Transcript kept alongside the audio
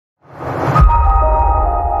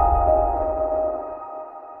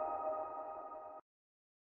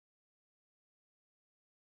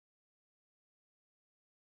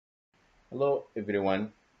Hello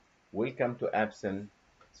everyone, welcome to Absen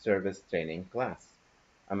Service Training class.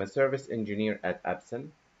 I'm a service engineer at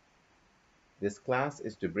Absen. This class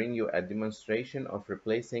is to bring you a demonstration of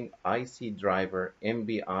replacing IC driver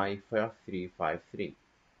MBI 5353.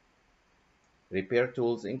 Repair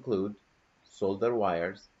tools include solder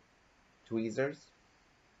wires, tweezers,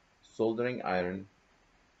 soldering iron,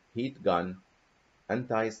 heat gun,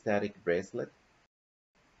 anti-static bracelet.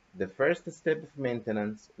 The first step of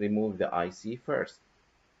maintenance, remove the IC first.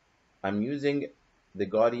 I'm using the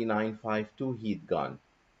Gaudi 952 heat gun.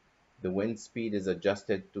 The wind speed is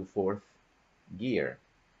adjusted to fourth gear.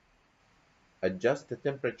 Adjust the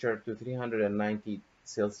temperature to 390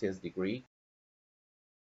 Celsius degree.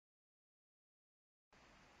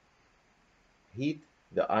 Heat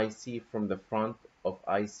the IC from the front of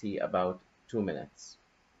IC about 2 minutes.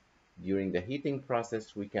 During the heating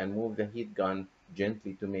process, we can move the heat gun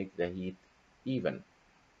gently to make the heat even.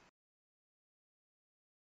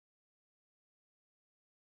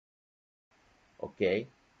 Okay,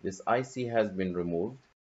 this IC has been removed.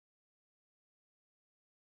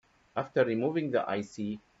 After removing the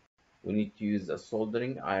IC, we need to use a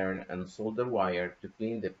soldering iron and solder wire to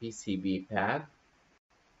clean the PCB pad.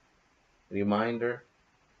 Reminder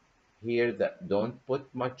here that don't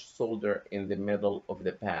put much solder in the middle of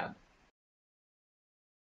the pad.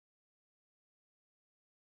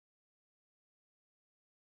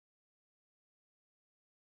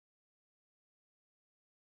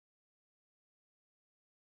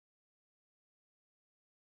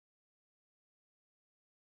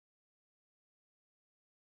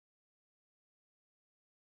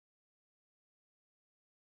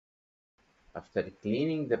 After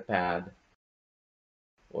cleaning the pad,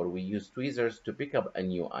 or we use tweezers to pick up a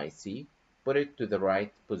new IC, put it to the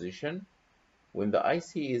right position. When the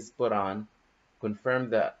IC is put on, confirm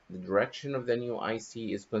that the direction of the new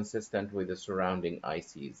IC is consistent with the surrounding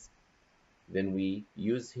ICs. Then we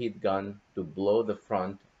use heat gun to blow the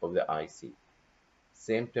front of the IC.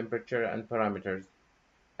 Same temperature and parameters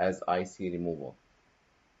as IC removal.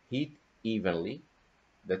 Heat evenly.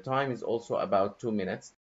 The time is also about 2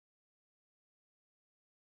 minutes.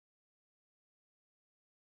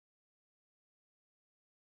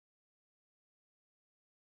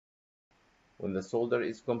 When the solder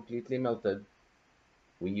is completely melted,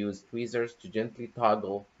 we use tweezers to gently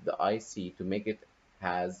toggle the IC to make it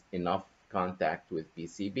has enough contact with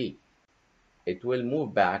PCB. It will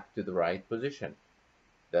move back to the right position.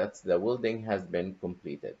 That's the welding has been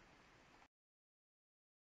completed.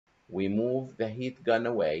 We move the heat gun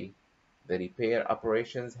away. The repair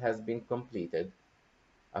operations has been completed.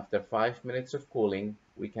 After 5 minutes of cooling,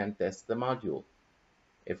 we can test the module.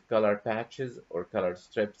 If color patches or color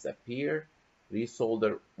strips appear,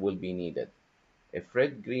 resolder will be needed. If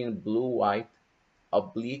red, green, blue, white,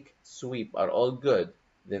 oblique, sweep are all good,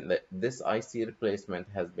 then this IC replacement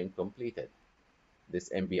has been completed. This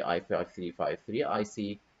MBI 5353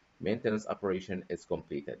 IC maintenance operation is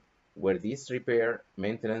completed. Were these repair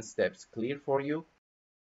maintenance steps clear for you?